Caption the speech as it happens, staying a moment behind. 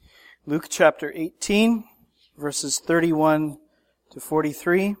Luke chapter 18, verses 31 to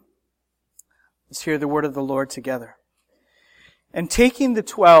 43. Let's hear the word of the Lord together. And taking the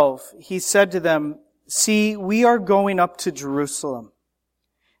 12, he said to them, "See, we are going up to Jerusalem,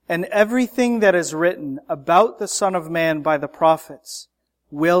 and everything that is written about the Son of Man by the prophets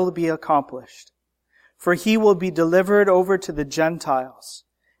will be accomplished. For he will be delivered over to the Gentiles,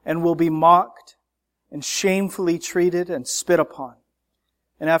 and will be mocked, and shamefully treated, and spit upon.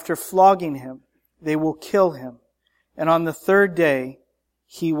 And after flogging him, they will kill him, and on the third day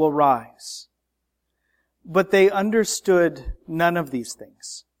he will rise." But they understood none of these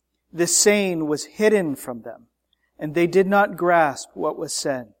things. This saying was hidden from them, and they did not grasp what was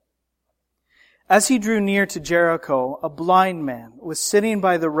said. As he drew near to Jericho, a blind man was sitting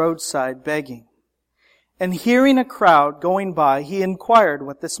by the roadside begging. And hearing a crowd going by, he inquired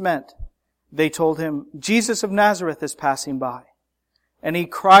what this meant. They told him, "Jesus of Nazareth is passing by." And he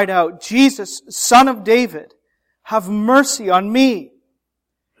cried out, "Jesus, Son of David, have mercy on me."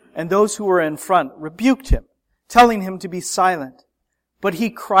 And those who were in front rebuked him, telling him to be silent. But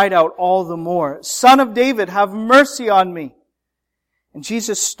he cried out all the more, "Son of David, have mercy on me." And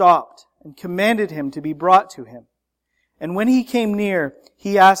Jesus stopped and commanded him to be brought to him. And when he came near,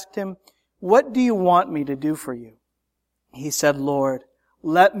 he asked him, "What do you want me to do for you?" He said, "Lord,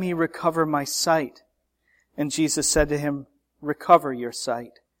 let me recover my sight." And Jesus said to him, "Recover your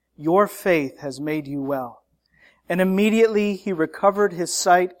sight. Your faith has made you well." And immediately he recovered his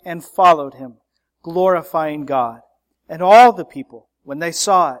sight and followed him, glorifying God. And all the people, when they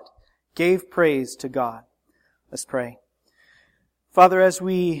saw it, gave praise to God. Let's pray. Father, as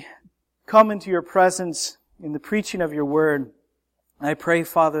we come into your presence in the preaching of your word, I pray,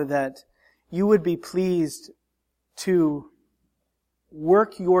 Father, that you would be pleased to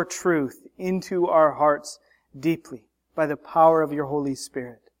work your truth into our hearts deeply by the power of your Holy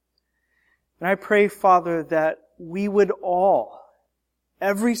Spirit. And I pray, Father, that we would all,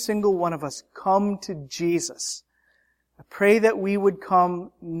 every single one of us, come to Jesus. I pray that we would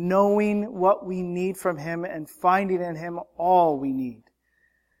come knowing what we need from Him and finding in Him all we need.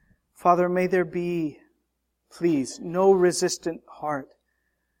 Father, may there be, please, no resistant heart.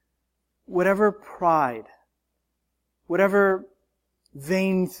 Whatever pride, whatever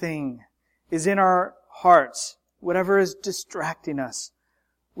vain thing is in our hearts, whatever is distracting us,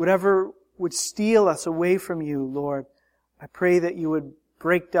 whatever would steal us away from you, Lord, I pray that you would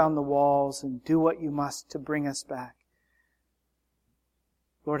break down the walls and do what you must to bring us back.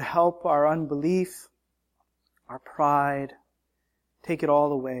 Lord, help our unbelief, our pride, take it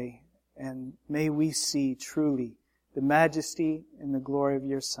all away, and may we see truly the majesty and the glory of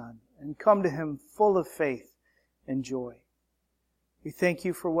your Son, and come to Him full of faith and joy. We thank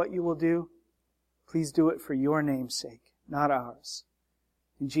you for what you will do. Please do it for your name's sake, not ours.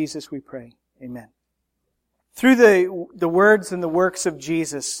 In Jesus we pray. Amen. Through the words and the works of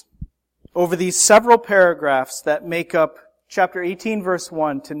Jesus, over these several paragraphs that make up chapter 18 verse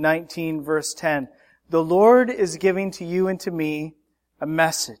 1 to 19 verse 10, the Lord is giving to you and to me a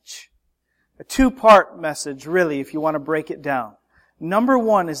message. A two-part message, really, if you want to break it down. Number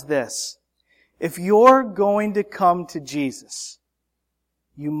one is this: if you're going to come to Jesus,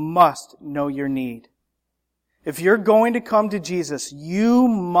 you must know your need. If you're going to come to Jesus, you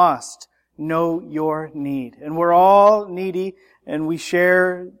must know your need. And we're all needy, and we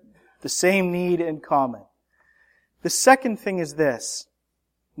share the same need in common. The second thing is this: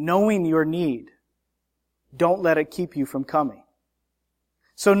 knowing your need. Don't let it keep you from coming.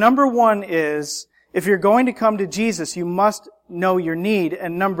 So number one is, if you're going to come to Jesus, you must know your need.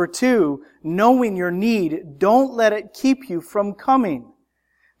 And number two, knowing your need, don't let it keep you from coming.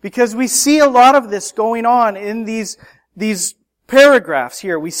 Because we see a lot of this going on in these paragraphs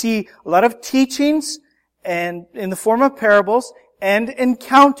here. We see a lot of teachings and in the form of parables and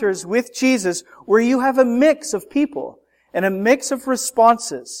encounters with Jesus where you have a mix of people and a mix of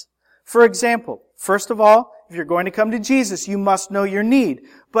responses. For example, first of all, if you're going to come to Jesus, you must know your need.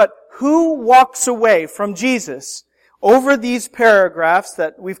 But who walks away from Jesus over these paragraphs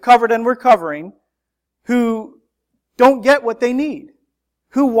that we've covered and we're covering who don't get what they need?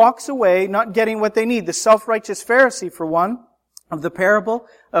 Who walks away not getting what they need? The self-righteous Pharisee, for one, of the parable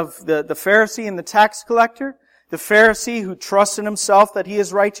of the Pharisee and the tax collector. The Pharisee who trusts in himself that he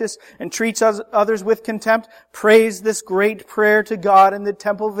is righteous and treats others with contempt, prays this great prayer to God in the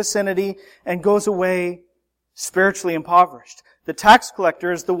temple vicinity and goes away spiritually impoverished. The tax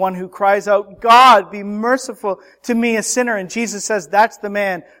collector is the one who cries out, "God, be merciful to me, a sinner." And Jesus says that's the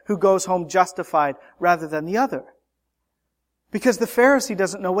man who goes home justified rather than the other. Because the Pharisee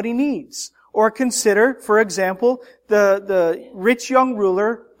doesn't know what he needs. Or consider, for example, the rich young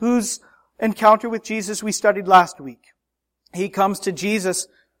ruler whose encounter with Jesus we studied last week. He comes to Jesus,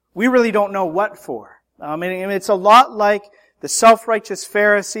 we really don't know what for. It's a lot like the self-righteous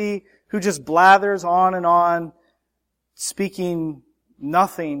Pharisee who just blathers on and on, speaking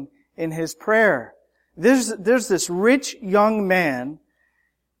nothing in his prayer. There's this rich young man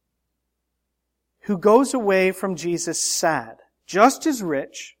who goes away from Jesus sad, just as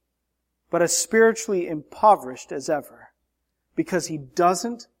rich, but as spiritually impoverished as ever, because he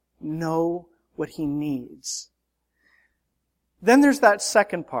doesn't know what he needs. Then there's that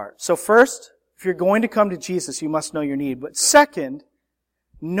second part. So first, if you're going to come to Jesus, you must know your need. But second,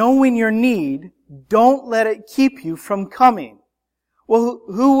 knowing your need, don't let it keep you from coming. Well,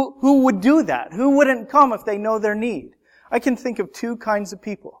 who would do that? Who wouldn't come if they know their need? I can think of two kinds of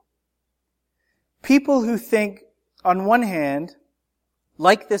people. People who think, on one hand,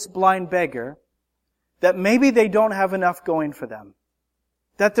 like this blind beggar, that maybe they don't have enough going for them.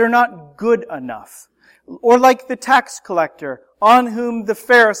 That they're not good enough. Or like the tax collector, on whom the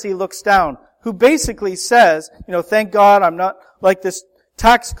Pharisee looks down, who basically says, thank God I'm not like this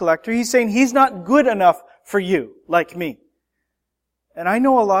tax collector. He's saying he's not good enough for you, like me. And I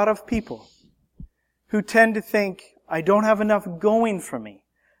know a lot of people who tend to think, I don't have enough going for me.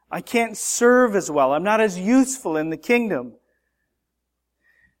 I can't serve as well. I'm not as useful in the kingdom.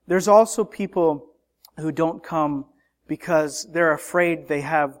 There's also people who don't come because they're afraid they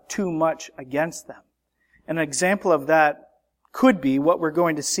have too much against them. An example of that could be what we're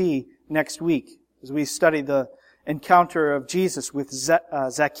going to see next week as we study the encounter of Jesus with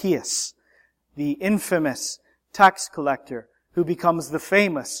Zacchaeus, the infamous tax collector who becomes the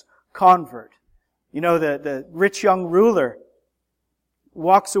famous convert. The rich young ruler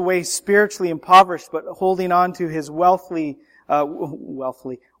walks away spiritually impoverished but holding on to his worldly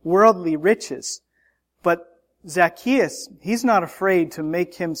riches. But Zacchaeus, he's not afraid to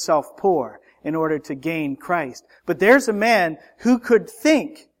make himself poor in order to gain Christ. But there's a man who could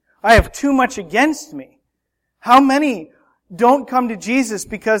think, I have too much against me. How many don't come to Jesus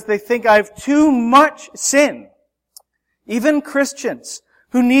because they think I have too much sin? Even Christians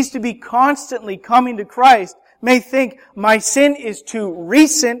who needs to be constantly coming to Christ may think, my sin is too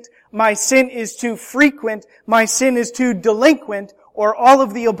recent, my sin is too frequent, my sin is too delinquent, or all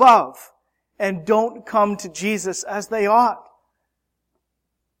of the above, and don't come to Jesus as they ought.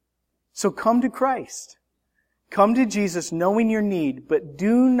 So come to Christ. Come to Jesus knowing your need, but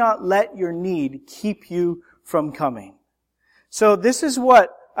do not let your need keep you from coming. So this is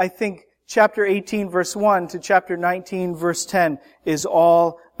what I think chapter 18 verse 1 to chapter 19 verse 10 is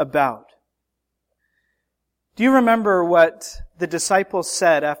all about. Do you remember what the disciples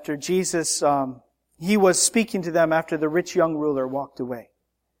said after Jesus, he was speaking to them after the rich young ruler walked away?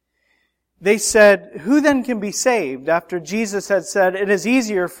 They said, who then can be saved? After Jesus had said, it is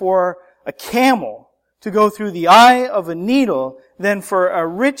easier for a camel to go through the eye of a needle than for a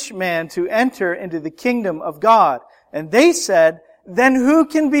rich man to enter into the kingdom of God. And they said, then who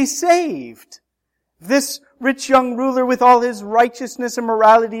can be saved? This rich young ruler with all his righteousness and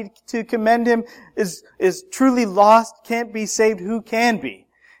morality to commend him is truly lost, can't be saved. Who can be?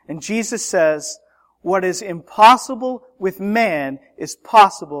 And Jesus says, what is impossible with man is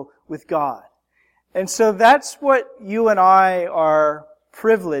possible with God. And so that's what you and I are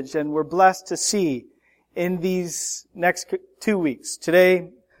privileged and we're blessed to see in these next 2 weeks.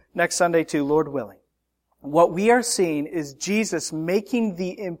 Today, next Sunday too, Lord willing. What we are seeing is Jesus making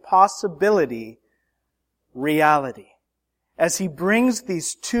the impossibility reality. As He brings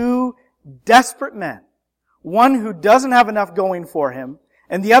these two desperate men, one who doesn't have enough going for him,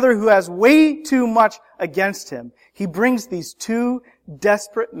 and the other who has way too much against him, He brings these two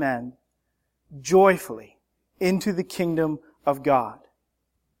desperate men joyfully into the kingdom of God.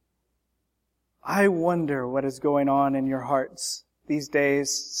 I wonder what is going on in your hearts these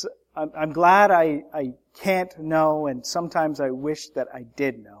days. I'm glad I can't know, and sometimes I wish that I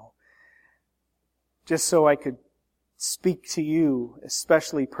did know, just so I could speak to you,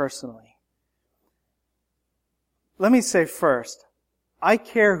 especially personally. Let me say first, I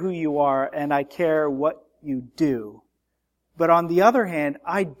care who you are and I care what you do. But on the other hand,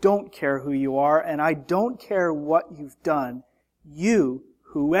 I don't care who you are and I don't care what you've done. You,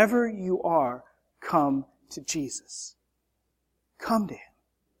 whoever you are, come to Jesus. Come to Him.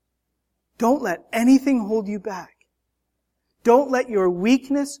 Don't let anything hold you back. Don't let your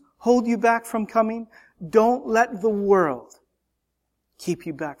weakness hold you back from coming. Don't let the world keep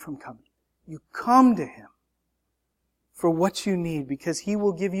you back from coming. You come to Him for what you need because He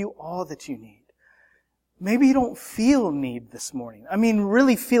will give you all that you need. Maybe you don't feel need this morning. I mean,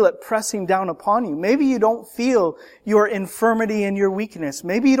 really feel it pressing down upon you. Maybe you don't feel your infirmity and your weakness.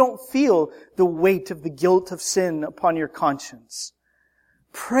 Maybe you don't feel the weight of the guilt of sin upon your conscience.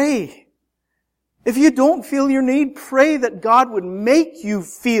 Pray. If you don't feel your need, pray that God would make you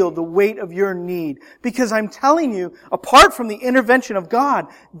feel the weight of your need. Because I'm telling you, apart from the intervention of God,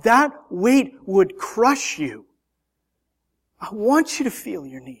 that weight would crush you. I want you to feel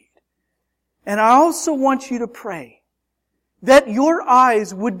your need. And I also want you to pray that your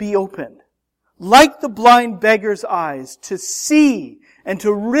eyes would be opened, like the blind beggar's eyes, to see and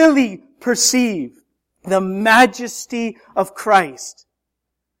to really perceive the majesty of Christ,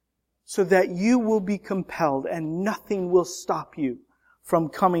 so that you will be compelled and nothing will stop you from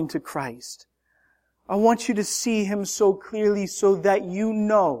coming to Christ. I want you to see Him so clearly so that you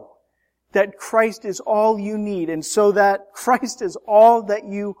know that Christ is all you need and so that Christ is all that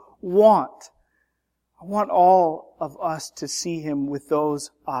you want. I want all of us to see Him with those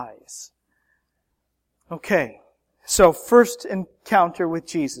eyes. Okay, so first encounter with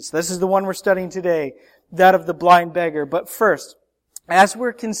Jesus. This is the one we're studying today, that of the blind beggar. But first, as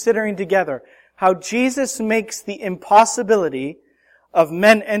we're considering together how Jesus makes the impossibility of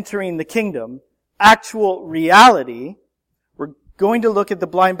men entering the kingdom actual reality, we're going to look at the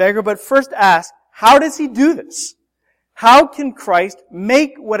blind beggar, but first ask, how does He do this? How can Christ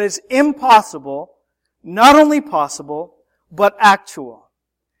make what is impossible not only possible, but actual?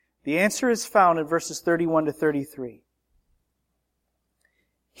 The answer is found in verses 31 to 33.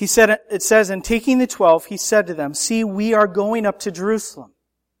 It says, and taking the 12, He said to them, see, we are going up to Jerusalem,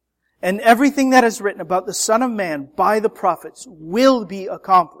 and everything that is written about the Son of Man by the prophets will be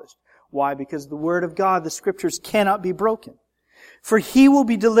accomplished. Why? Because the Word of God, the Scriptures, cannot be broken. For He will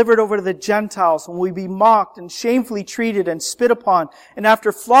be delivered over to the Gentiles and will be mocked and shamefully treated and spit upon. And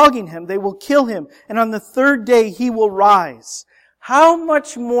after flogging Him, they will kill Him. And on the third day, He will rise. How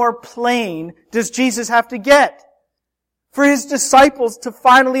much more plain does Jesus have to get for His disciples to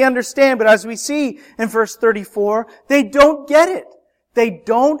finally understand? But as we see in verse 34, they don't get it. They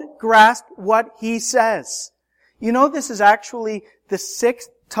don't grasp what He says. You know, this is actually the 6th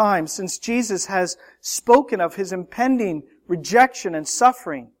time since Jesus has spoken of His impending rejection and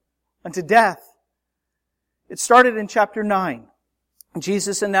suffering unto death. It started in chapter 9.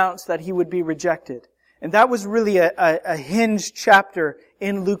 Jesus announced that He would be rejected. And that was really a hinged chapter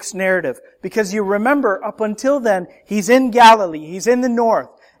in Luke's narrative. Because you remember, up until then, He's in Galilee. He's in the north.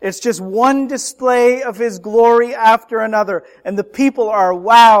 It's just one display of His glory after another. And the people are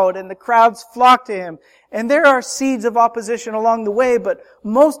wowed and the crowds flock to Him. And there are seeds of opposition along the way, but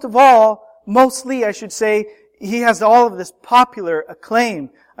mostly I should say, He has all of this popular acclaim.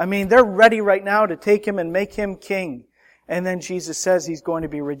 I mean, they're ready right now to take Him and make Him king. And then Jesus says He's going to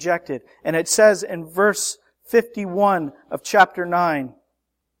be rejected. And it says in verse 51 of chapter 9, it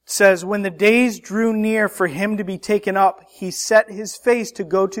says, when the days drew near for Him to be taken up, He set His face to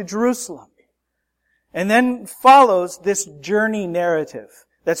go to Jerusalem. And then follows this journey narrative.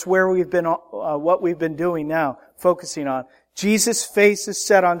 That's where what we've been doing now, focusing on. Jesus' face is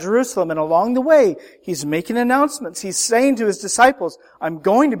set on Jerusalem, and along the way, He's making announcements. He's saying to His disciples, I'm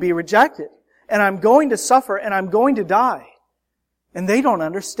going to be rejected, and I'm going to suffer, and I'm going to die. And they don't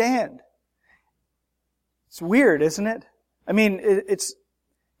understand. It's weird, isn't it? I mean,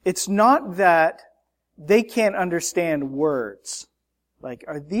 it's not that they can't understand words. Like,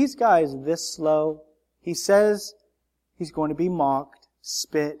 are these guys this slow? He says He's going to be mocked,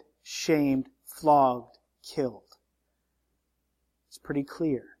 spit, shamed, flogged, killed. It's pretty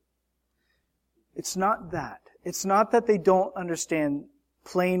clear. It's not that. It's not that they don't understand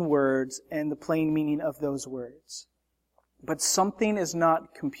plain words and the plain meaning of those words. But something is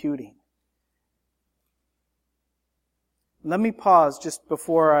not computing. Let me pause just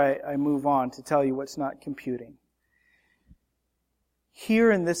before I move on to tell you what's not computing.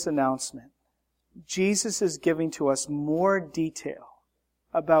 Here in this announcement, Jesus is giving to us more detail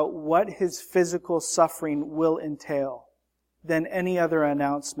about what His physical suffering will entail than any other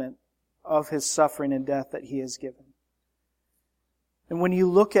announcement of His suffering and death that He has given. And when you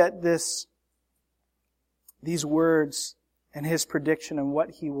look at these words and His prediction and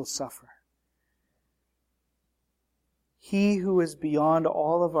what He will suffer, He who is beyond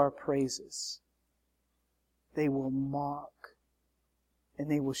all of our praises, they will mock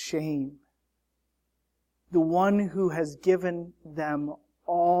and they will shame. The one who has given them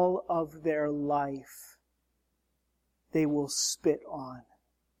all of their life, they will spit on.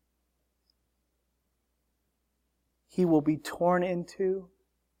 He will be torn into,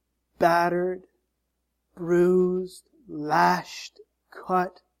 battered, bruised, lashed,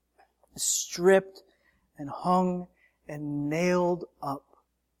 cut, stripped, and hung and nailed up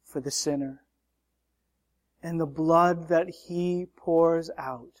for the sinner. And the blood that He pours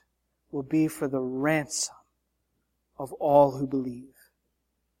out will be for the ransom of all who believe.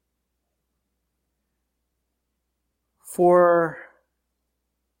 For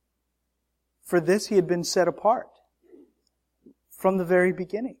this He had been set apart from the very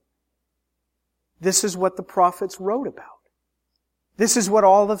beginning. This is what the prophets wrote about. This is what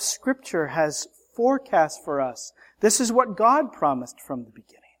all of Scripture has forecast for us. This is what God promised from the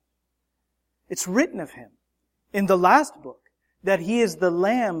beginning. It's written of Him in the last book that He is the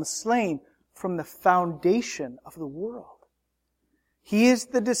Lamb slain from the foundation of the world. He is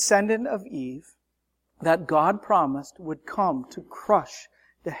the descendant of Eve that God promised would come to crush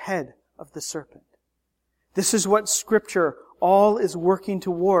the head of the serpent. This is what Scripture all is working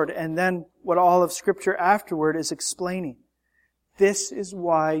toward, and then what all of Scripture afterward is explaining. This is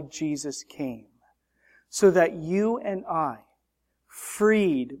why Jesus came, so that you and I,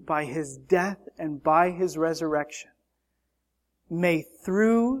 freed by His death and by His resurrection, may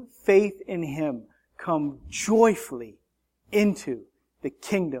through faith in Him come joyfully into the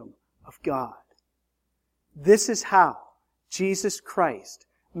kingdom of God. This is how Jesus Christ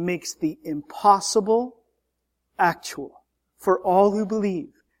makes the impossible actual for all who believe,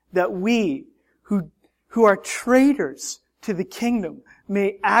 that we who are traitors to the kingdom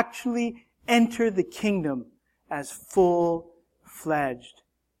may actually enter the kingdom as full-fledged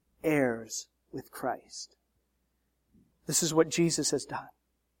heirs with Christ. This is what Jesus has done.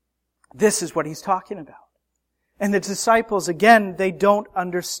 This is what He's talking about. And the disciples, again, they don't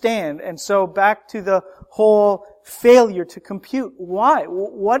understand. And so back to the whole failure to compute. Why?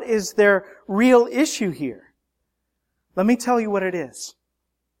 What is their real issue here? Let me tell you what it is.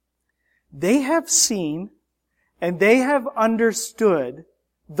 They have seen and they have understood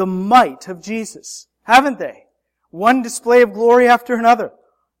the might of Jesus, haven't they? One display of glory after another.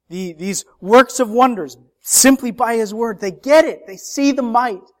 These works of wonders, simply by His word. They get it. They see the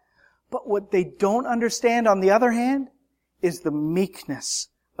might. But what they don't understand, on the other hand, is the meekness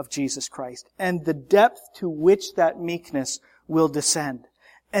of Jesus Christ and the depth to which that meekness will descend.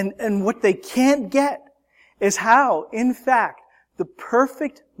 And what they can't get is how, in fact, the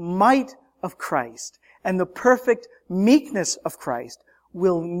perfect might of Christ and the perfect meekness of Christ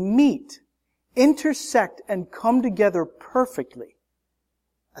will meet, intersect, and come together perfectly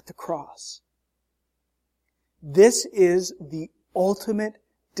at the cross. This is the ultimate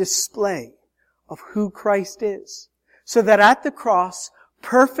display of who Christ is. So that at the cross,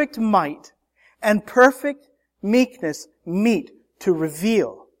 perfect might and perfect meekness meet to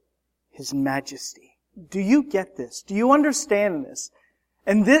reveal His majesty. Do you get this? Do you understand this?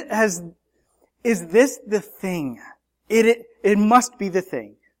 And is this the thing? It must be the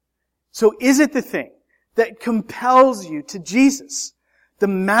thing. So is it the thing that compels you to Jesus? The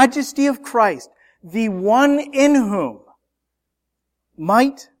majesty of Christ, the one in whom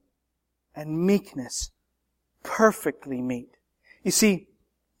might and meekness perfectly meet. You see,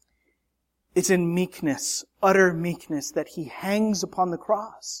 it's in meekness, utter meekness, that He hangs upon the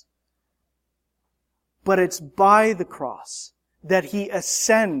cross. But it's by the cross that He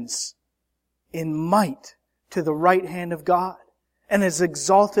ascends in might to the right hand of God and is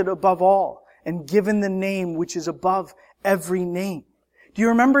exalted above all and given the name which is above every name. Do you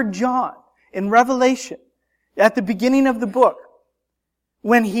remember John in Revelation at the beginning of the book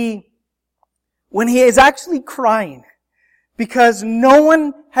when he is actually crying because no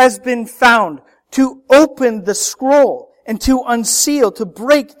one has been found to open the scroll and to unseal, to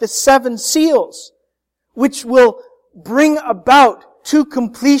break the 7 seals, which will bring about to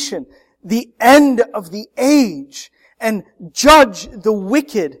completion the end of the age and judge the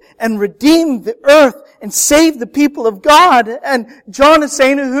wicked and redeem the earth and save the people of God. And John is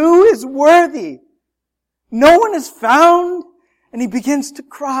saying, who is worthy? No one is found. And he begins to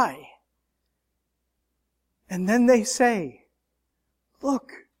cry. And then they say,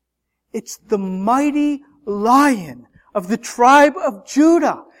 look, it's the mighty Lion of the tribe of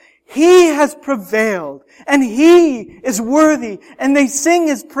Judah. He has prevailed, and He is worthy, and they sing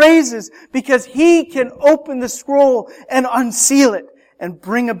His praises because He can open the scroll and unseal it and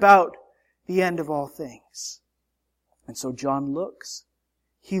bring about the end of all things. And so John looks.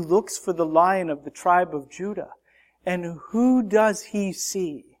 He looks for the Lion of the tribe of Judah. And who does he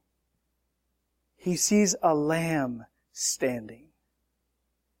see? He sees a lamb standing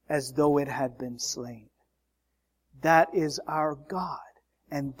as though it had been slain. That is our God.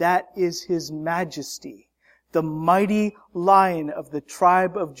 And that is His majesty, the mighty Lion of the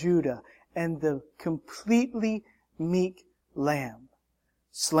tribe of Judah and the completely meek Lamb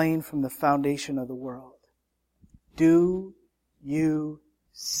slain from the foundation of the world. Do you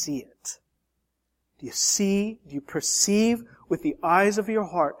see it? Do you see, do you perceive with the eyes of your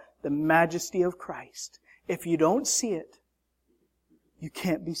heart the majesty of Christ? If you don't see it, you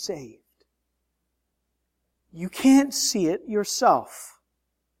can't be saved. You can't see it yourself.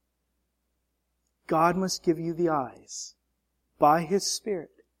 God must give you the eyes. By His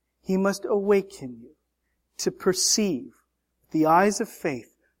Spirit, He must awaken you to perceive the eyes of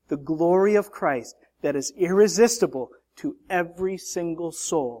faith, the glory of Christ that is irresistible to every single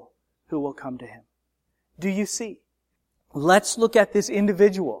soul who will come to Him. Do you see? Let's look at this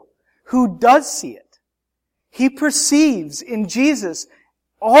individual who does see it. He perceives in Jesus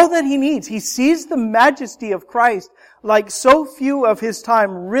all that he needs. He sees the majesty of Christ like so few of his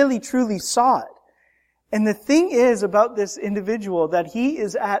time really truly saw it. And the thing is about this individual that he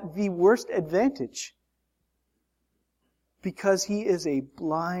is at the worst advantage because he is a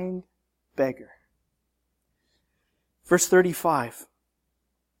blind beggar. Verse 35.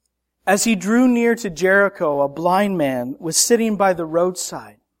 As he drew near to Jericho, a blind man was sitting by the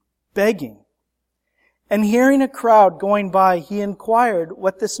roadside, begging. And hearing a crowd going by, he inquired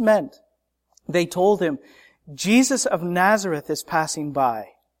what this meant. They told him, Jesus of Nazareth is passing by.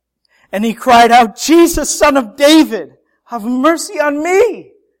 And he cried out, Jesus, Son of David, have mercy on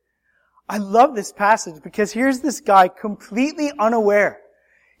me. I love this passage because here's this guy completely unaware.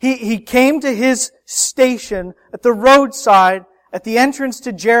 He came to his station at the roadside, at the entrance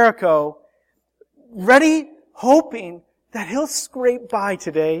to Jericho, ready, hoping that he'll scrape by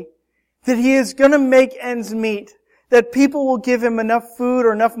today, that he is going to make ends meet, that people will give him enough food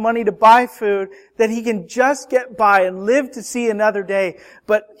or enough money to buy food, that he can just get by and live to see another day.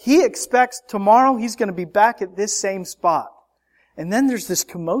 But he expects tomorrow he's going to be back at this same spot. And then there's this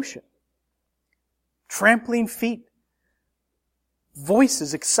commotion. Trampling feet.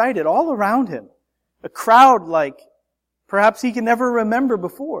 Voices excited all around him. A crowd like perhaps he can never remember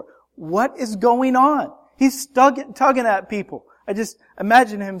before. What is going on? He's tugging at people. I just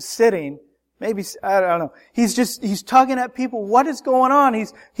imagine him sitting, maybe, I don't know. He's tugging at people. What is going on?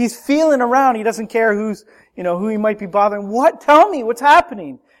 He's feeling around. He doesn't care who he might be bothering. What? Tell me what's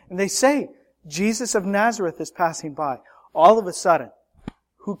happening. And they say, Jesus of Nazareth is passing by. All of a sudden,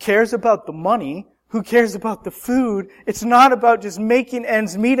 who cares about the money? Who cares about the food? It's not about just making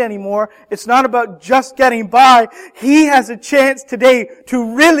ends meet anymore. It's not about just getting by. He has a chance today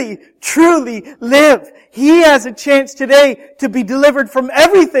to really, truly live. He has a chance today to be delivered from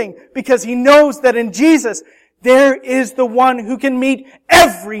everything because he knows that in Jesus there is the one who can meet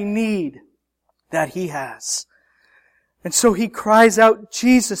every need that he has. And so he cries out,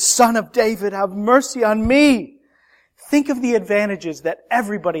 Jesus, Son of David, have mercy on me. Think of the advantages that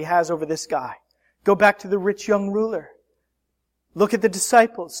everybody has over this guy. Go back to the rich young ruler. Look at the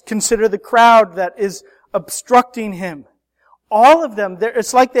disciples. Consider the crowd that is obstructing him. All of them,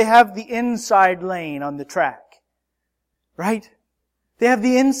 it's like they have the inside lane on the track. Right? They have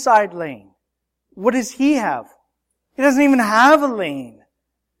the inside lane. What does he have? He doesn't even have a lane.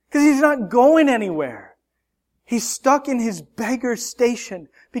 Because he's not going anywhere. He's stuck in his beggar station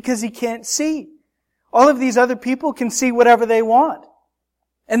because he can't see. All of these other people can see whatever they want.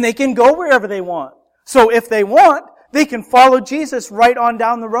 And they can go wherever they want. So if they want, they can follow Jesus right on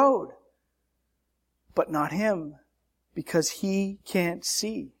down the road. But not him, because he can't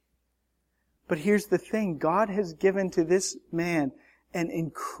see. But here's the thing. God has given to this man an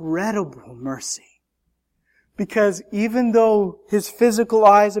incredible mercy. Because even though his physical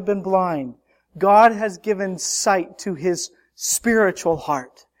eyes have been blind, God has given sight to his spiritual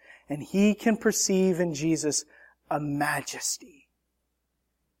heart. And he can perceive in Jesus a majesty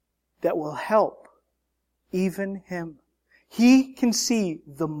that will help even him. He can see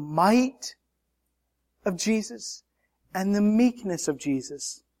the might of Jesus and the meekness of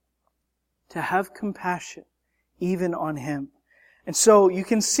Jesus to have compassion even on him. And so you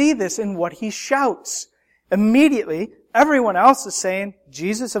can see this in what he shouts. Immediately, everyone else is saying,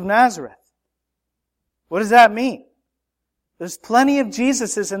 Jesus of Nazareth. What does that mean? There's plenty of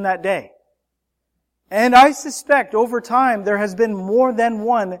Jesuses in that day. And I suspect over time there has been more than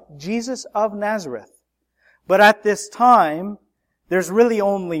one Jesus of Nazareth. But at this time, there's really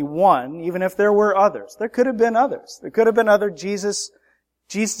only one, even if there were others. There could have been others. There could have been other Jesuses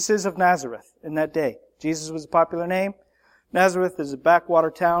of Nazareth in that day. Jesus was a popular name. Nazareth is a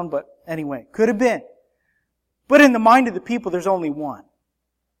backwater town, but anyway, could have been. But in the mind of the people, there's only one.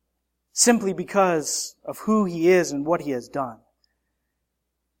 Simply because of who he is and what he has done.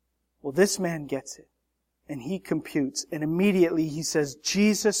 Well, this man gets it. And he computes. And immediately he says,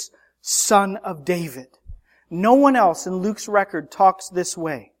 Jesus, Son of David. No one else in Luke's record talks this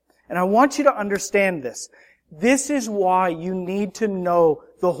way. And I want you to understand this. This is why you need to know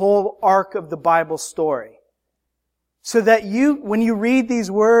the whole arc of the Bible story. So that when you read these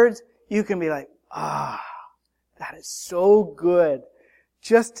words, you can be like, that is so good.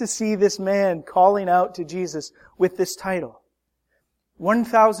 Just to see this man calling out to Jesus with this title.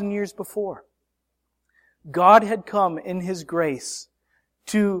 1,000 years before, God had come in His grace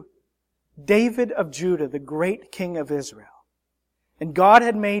to David of Judah, the great king of Israel. And God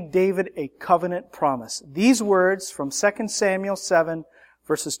had made David a covenant promise. These words from 2 Samuel 7,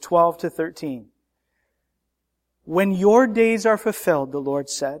 verses 12 to 13. When your days are fulfilled, the Lord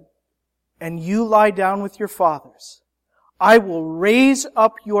said, and you lie down with your fathers, I will raise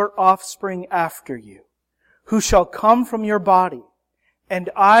up your offspring after you, who shall come from your body, and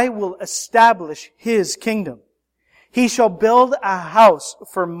I will establish His kingdom. He shall build a house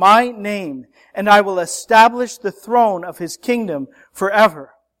for my name, and I will establish the throne of His kingdom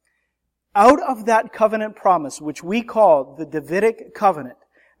forever. Out of that covenant promise, which we call the Davidic covenant,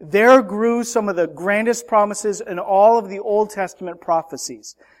 there grew some of the grandest promises in all of the Old Testament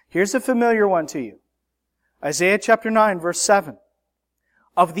prophecies. Here's a familiar one to you. Isaiah chapter 9, verse 7.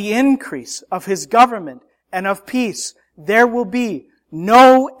 Of the increase of His government and of peace, there will be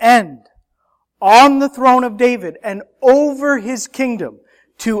no end on the throne of David and over His kingdom,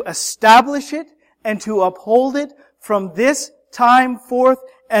 to establish it and to uphold it from this time forth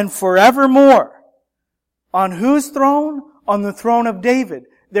and forevermore. On whose throne? On the throne of David.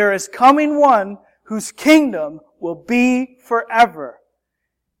 There is coming one whose kingdom will be forever.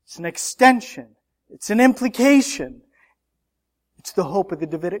 It's an extension. It's an implication. It's the hope of the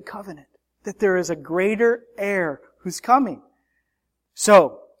Davidic covenant, that there is a greater heir who's coming.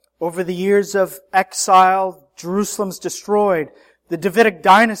 So, over the years of exile, Jerusalem's destroyed. The Davidic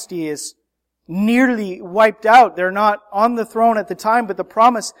dynasty is nearly wiped out. They're not on the throne at the time, but the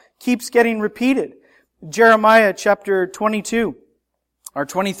promise keeps getting repeated. Jeremiah chapter 22, or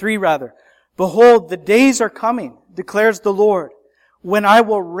 23 rather. Behold, the days are coming, declares the Lord, when I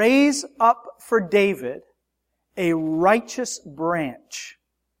will raise up for David a righteous branch.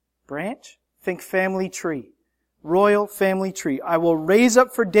 Branch? Think family tree. Royal family tree. I will raise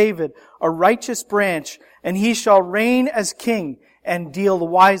up for David a righteous branch, and he shall reign as king and deal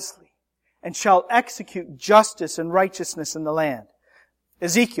wisely, and shall execute justice and righteousness in the land.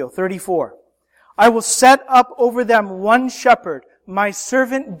 Ezekiel 34. I will set up over them one shepherd, my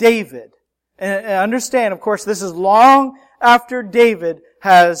servant David. And understand, of course, this is long after David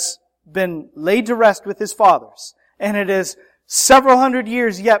has been laid to rest with his fathers. And it is several hundred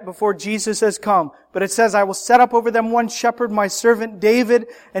years yet before Jesus has come. But it says, I will set up over them one shepherd, my servant David,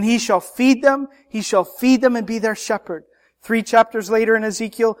 and he shall feed them. He shall feed them and be their shepherd. 3 chapters later in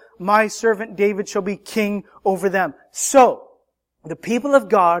Ezekiel, my servant David shall be king over them. So, the people of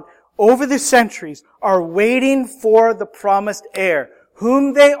God, over the centuries, are waiting for the promised heir,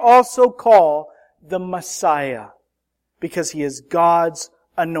 whom they also call the Messiah, because He is God's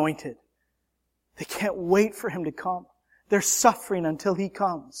anointed. They can't wait for Him to come. They're suffering until He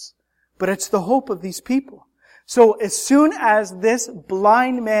comes. But it's the hope of these people. So as soon as this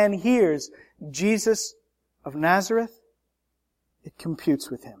blind man hears Jesus of Nazareth, it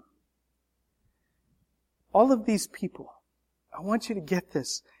computes with him. All of these people, I want you to get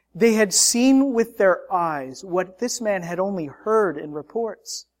this. They had seen with their eyes what this man had only heard in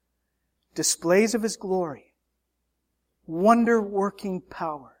reports. Displays of His glory, wonder-working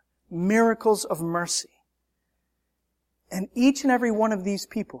power, miracles of mercy. And each and every one of these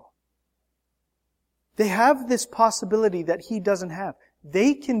people, they have this possibility that he doesn't have.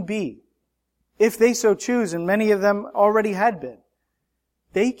 They can be, if they so choose, and many of them already had been,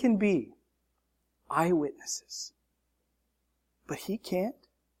 they can be eyewitnesses. But he can't.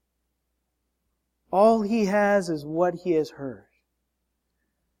 All he has is what he has heard.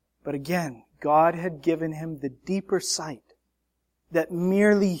 But again, God had given him the deeper sight that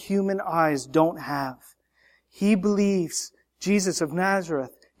merely human eyes don't have. He believes Jesus of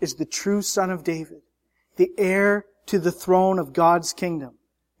Nazareth is the true Son of David, the heir to the throne of God's kingdom,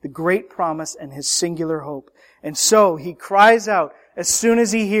 the great promise and His singular hope. And so he cries out as soon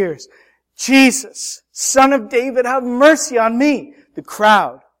as he hears, Jesus, Son of David, have mercy on me. The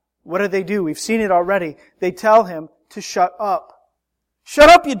crowd, what do? We've seen it already. They tell him to shut up. Shut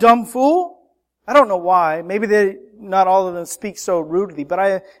up, you dumb fool! I don't know why. Maybe not all of them speak so rudely,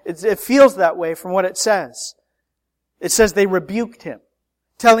 but it feels that way from what it says. It says they rebuked him,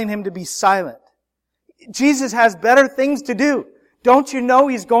 telling him to be silent. Jesus has better things to do. Don't you know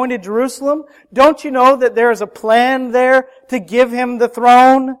He's going to Jerusalem? Don't you know that there is a plan there to give Him the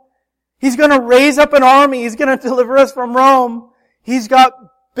throne? He's going to raise up an army. He's going to deliver us from Rome. He's got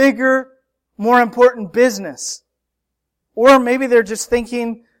bigger more important business. Or maybe they're just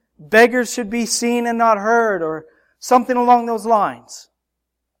thinking beggars should be seen and not heard, or something along those lines.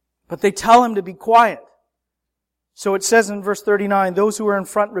 But they tell him to be quiet. So it says in verse 39, those who were in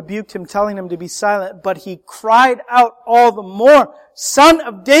front rebuked him, telling him to be silent, but he cried out all the more, Son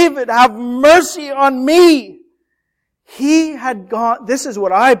of David, have mercy on me. He had gone, this is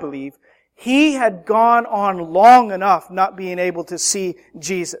what I believe, he had gone on long enough not being able to see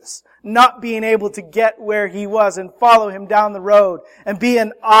Jesus, not being able to get where he was and follow him down the road and be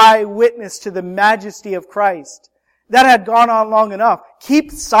an eyewitness to the majesty of Christ. That had gone on long enough.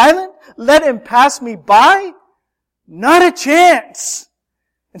 Keep silent? Let him pass me by? Not a chance.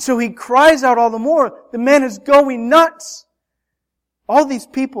 And so he cries out all the more. The man is going nuts. All these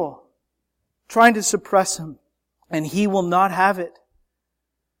people trying to suppress him, and he will not have it.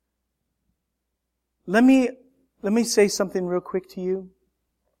 Let me say something real quick to you.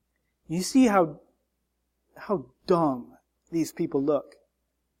 You see how dumb these people look.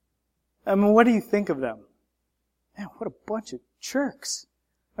 I mean, what do you think of them? Man, what a bunch of jerks.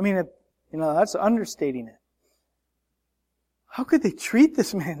 I mean, that's understating it. How could they treat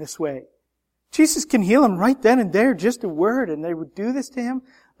this man this way? Jesus can heal him right then and there, just a word, and they would do this to him.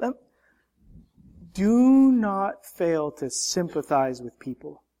 Do not fail to sympathize with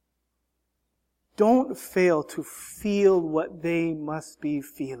people. Don't fail to feel what they must be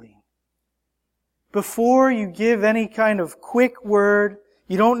feeling. Before you give any kind of quick word,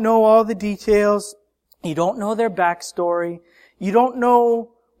 you don't know all the details, you don't know their backstory, you don't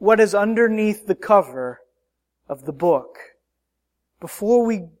know what is underneath the cover of the book. Before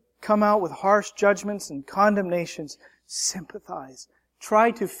we come out with harsh judgments and condemnations, sympathize.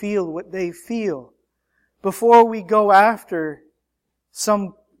 Try to feel what they feel. Before we go after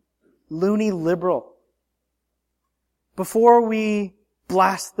some loony liberal. Before we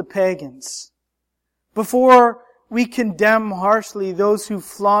blast the pagans. Before we condemn harshly those who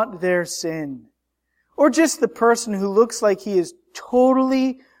flaunt their sin. Or just the person who looks like he is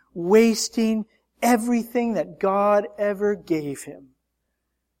totally wasting everything that God ever gave him.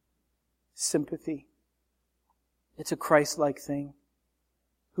 Sympathy. It's a Christ-like thing.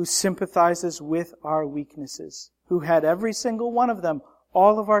 Who sympathizes with our weaknesses. Who had every single one of them,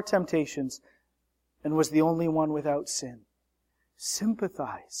 all of our temptations, and was the only one without sin.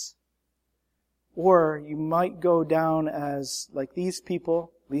 Sympathize. Or you might go down as, like these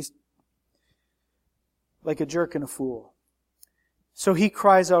people, at least like a jerk and a fool. So he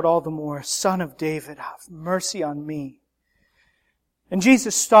cries out all the more, Son of David, have mercy on me. And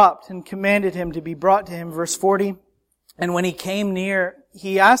Jesus stopped and commanded him to be brought to him, verse 40. And when he came near,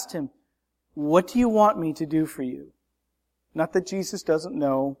 he asked him, what do you want me to do for you? Not that Jesus doesn't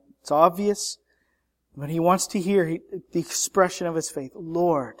know. It's obvious. But he wants to hear the expression of his faith.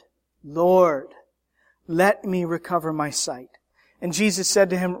 Lord, Lord, let me recover my sight. And Jesus said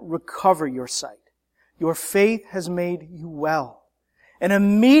to him, recover your sight. Your faith has made you well. And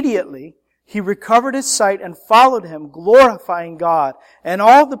immediately he recovered his sight and followed him, glorifying God. And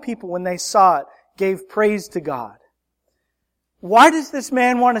all the people, when they saw it, gave praise to God. Why does this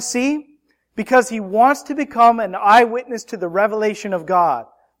man want to see? Because he wants to become an eyewitness to the revelation of God.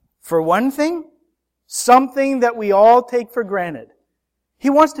 For one thing, something that we all take for granted. He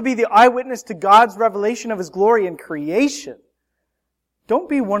wants to be the eyewitness to God's revelation of His glory in creation. Don't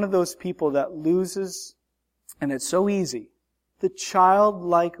be one of those people that loses, and it's so easy, the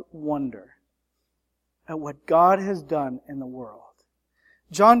childlike wonder at what God has done in the world.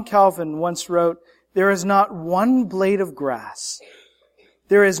 John Calvin once wrote, there is not one blade of grass,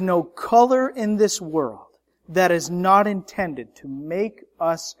 there is no color in this world that is not intended to make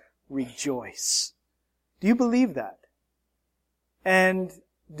us rejoice. Do you believe that? And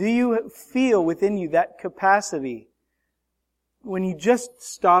do you feel within you that capacity when you just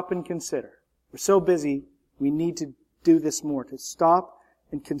stop and consider? We're so busy, we need to do this more, to stop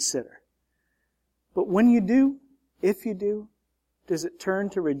and consider. But when you do, if you do, does it turn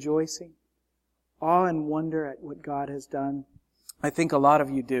to rejoicing? Awe and wonder at what God has done? I think a lot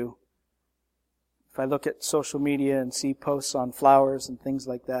of you do. If I look at social media and see posts on flowers and things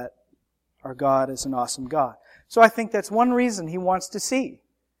like that, our God is an awesome God. So I think that's one reason He wants to see.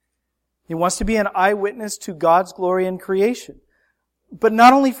 He wants to be an eyewitness to God's glory in creation. But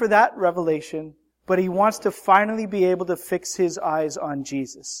not only for that revelation, but He wants to finally be able to fix His eyes on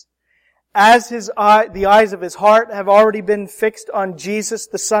Jesus. As the eyes of His heart have already been fixed on Jesus,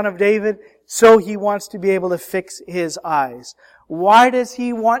 the Son of David, so He wants to be able to fix His eyes. Why does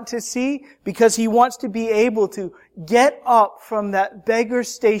He want to see? Because He wants to be able to get up from that beggar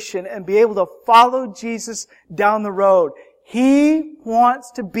station and be able to follow Jesus down the road. He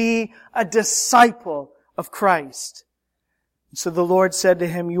wants to be a disciple of Christ. So the Lord said to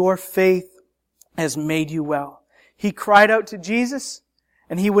him, your faith has made you well. He cried out to Jesus,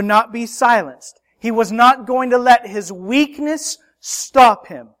 and he would not be silenced. He was not going to let his weakness stop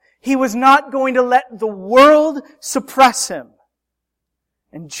him. He was not going to let the world suppress him.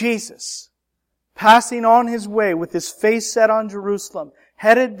 And Jesus, passing on his way with his face set on Jerusalem,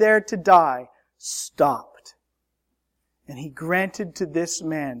 headed there to die, stopped. And he granted to this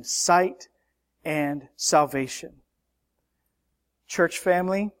man sight and salvation. Church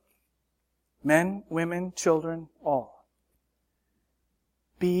family, men, women, children, all.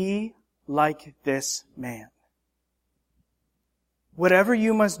 Be like this man. Whatever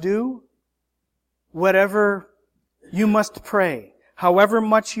you must do, whatever you must pray, however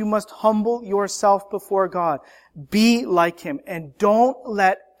much you must humble yourself before God, be like him. And don't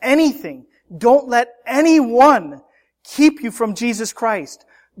let anything, don't let anyone keep you from Jesus Christ.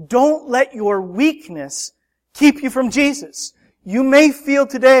 Don't let your weakness keep you from Jesus. You may feel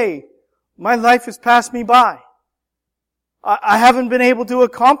today, my life has passed me by. I haven't been able to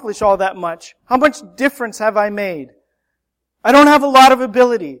accomplish all that much. How much difference have I made? I don't have a lot of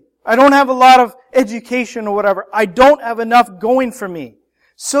ability. I don't have a lot of education or whatever. I don't have enough going for me.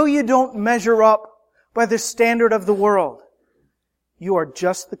 So you don't measure up by the standard of the world. You are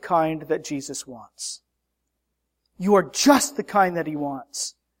just the kind that Jesus wants. You are just the kind that He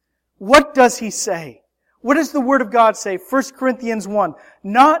wants. What does He say? What does the Word of God say? 1 Corinthians 1.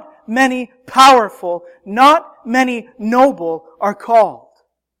 Not many powerful, not many noble are called.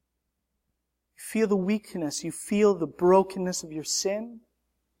 You feel the weakness, you feel the brokenness of your sin.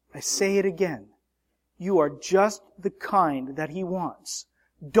 I say it again. You are just the kind that He wants.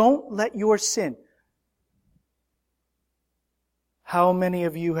 Don't let your sin. How many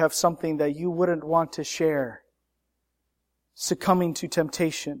of you have something that you wouldn't want to share? Succumbing to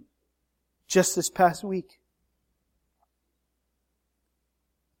temptation just this past week.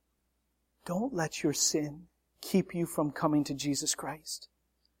 Don't let your sin keep you from coming to Jesus Christ.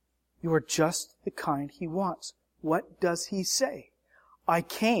 You are just the kind He wants. What does He say? I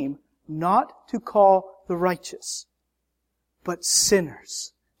came not to call the righteous, but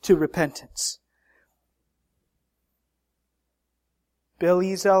sinners to repentance. Bill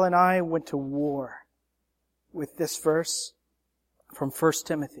Ezel and I went to war with this verse from 1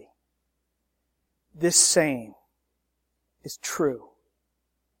 Timothy. This saying is true,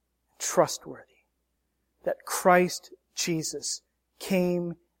 trustworthy, that Christ Jesus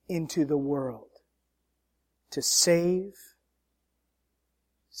came into the world to save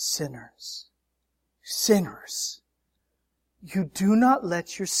sinners. Sinners. You do not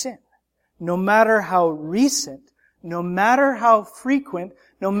let your sin, no matter how recent, no matter how frequent,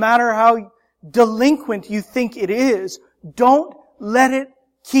 no matter how delinquent you think it is, don't let it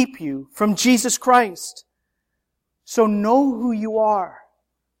keep you from Jesus Christ. So know who you are,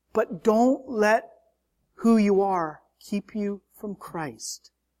 but don't let who you are keep you from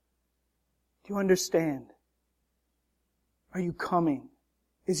Christ. Do you understand? Are you coming?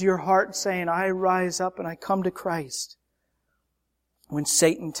 Is your heart saying, I rise up and I come to Christ? When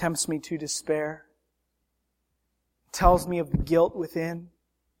Satan tempts me to despair, tells me of the guilt within,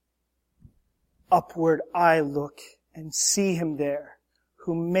 upward I look and see Him there,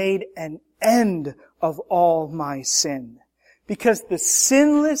 who made an end of all my sin. Because the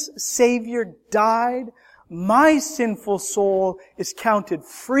sinless Savior died, my sinful soul is counted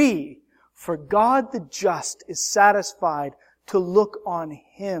free, for God the just is satisfied to look on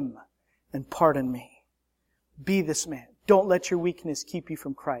Him and pardon me. Be this man. Don't let your weakness keep you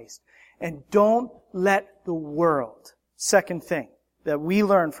from Christ. And don't let the world, second thing that we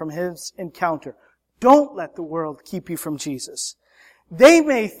learn from his encounter, don't let the world keep you from Jesus. They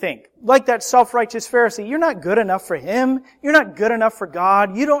may think, like that self-righteous Pharisee, you're not good enough for Him. You're not good enough for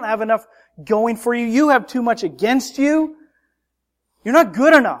God. You don't have enough going for you. You have too much against you. You're not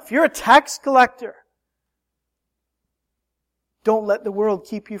good enough. You're a tax collector. Don't let the world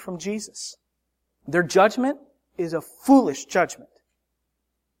keep you from Jesus. Their judgment is a foolish judgment.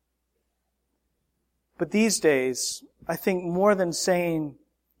 But these days, I think more than saying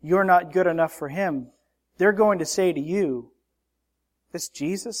you're not good enough for Him, they're going to say to you, this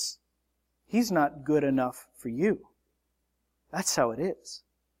Jesus, He's not good enough for you. That's how it is.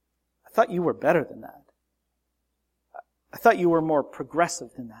 I thought you were better than that. I thought you were more progressive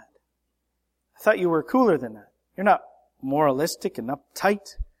than that. I thought you were cooler than that. You're not moralistic and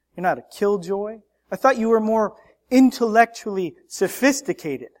uptight. You're not a killjoy. I thought you were more intellectually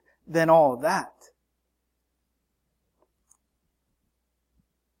sophisticated than all that.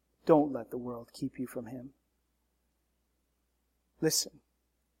 Don't let the world keep you from Him. Listen.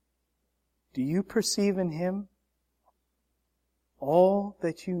 Do you perceive in Him all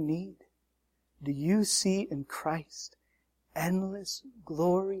that you need? Do you see in Christ endless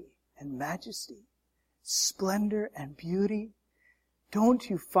glory and majesty, splendor and beauty? Don't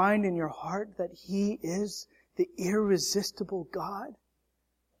you find in your heart that He is the irresistible God?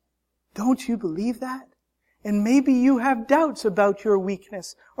 Don't you believe that? And maybe you have doubts about your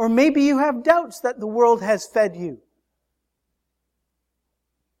weakness, or maybe you have doubts that the world has fed you.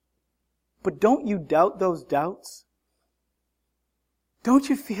 But don't you doubt those doubts? Don't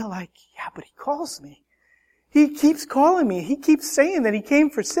you feel like, yeah, but He calls me. He keeps calling me. He keeps saying that He came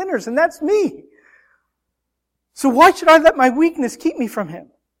for sinners, and that's me. So why should I let my weakness keep me from Him?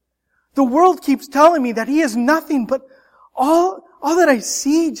 The world keeps telling me that He is nothing, but all that I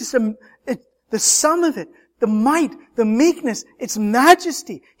see, just the sum of it, the might, the meekness, its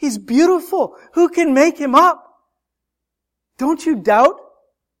majesty. He's beautiful. Who can make Him up? Don't you doubt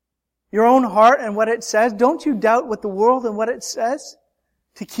your own heart and what it says? Don't you doubt what the world and what it says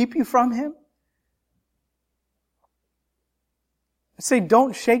to keep you from Him? I say,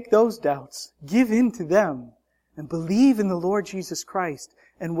 don't shake those doubts. Give in to them and believe in the Lord Jesus Christ.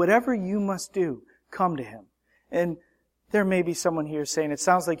 And whatever you must do, come to Him. And there may be someone here saying, it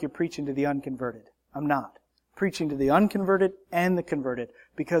sounds like you're preaching to the unconverted. I'm not. Preaching to the unconverted and the converted.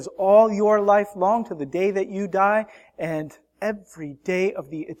 Because all your life long, to the day that you die, and every day of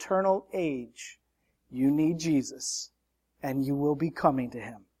the eternal age, you need Jesus. And you will be coming to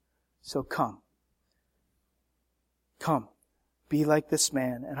Him. So come. Come. Be like this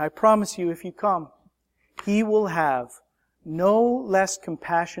man. And I promise you, if you come, He will have no less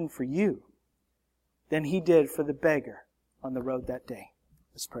compassion for you than He did for the beggar on the road that day.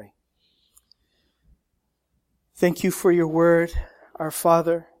 Let's pray. Thank You for Your word, our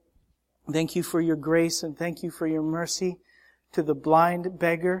Father. Thank You for Your grace, and thank You for Your mercy to the blind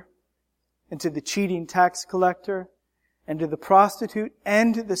beggar, and to the cheating tax collector, and to the prostitute,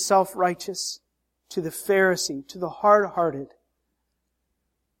 and to the self-righteous, to the Pharisee, to the hard-hearted.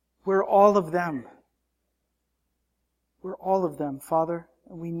 We're all of them. We're all of them, Father,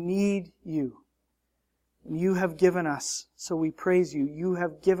 and we need You. And You have given us, so we praise You. You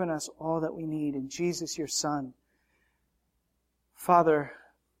have given us all that we need in Jesus, Your Son. Father,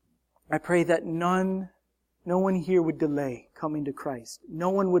 I pray that no one here would delay coming to Christ. No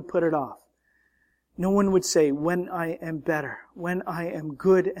one would put it off. No one would say, when I am better, when I am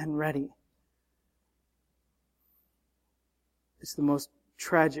good and ready. It's the most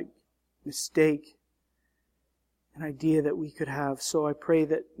tragic mistake, an idea that we could have. So I pray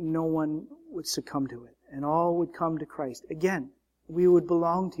that no one would succumb to it, and all would come to Christ. Again, we would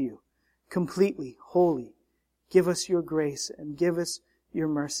belong to You completely, wholly. Give us Your grace and give us Your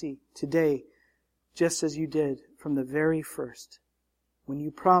mercy today, just as You did from the very first, when You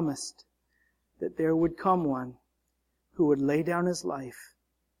promised that there would come one who would lay down His life,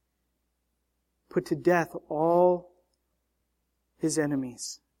 put to death all His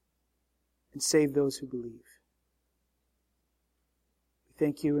enemies, and save those who believe. We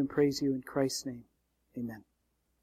thank You and praise You in Christ's name. Amen.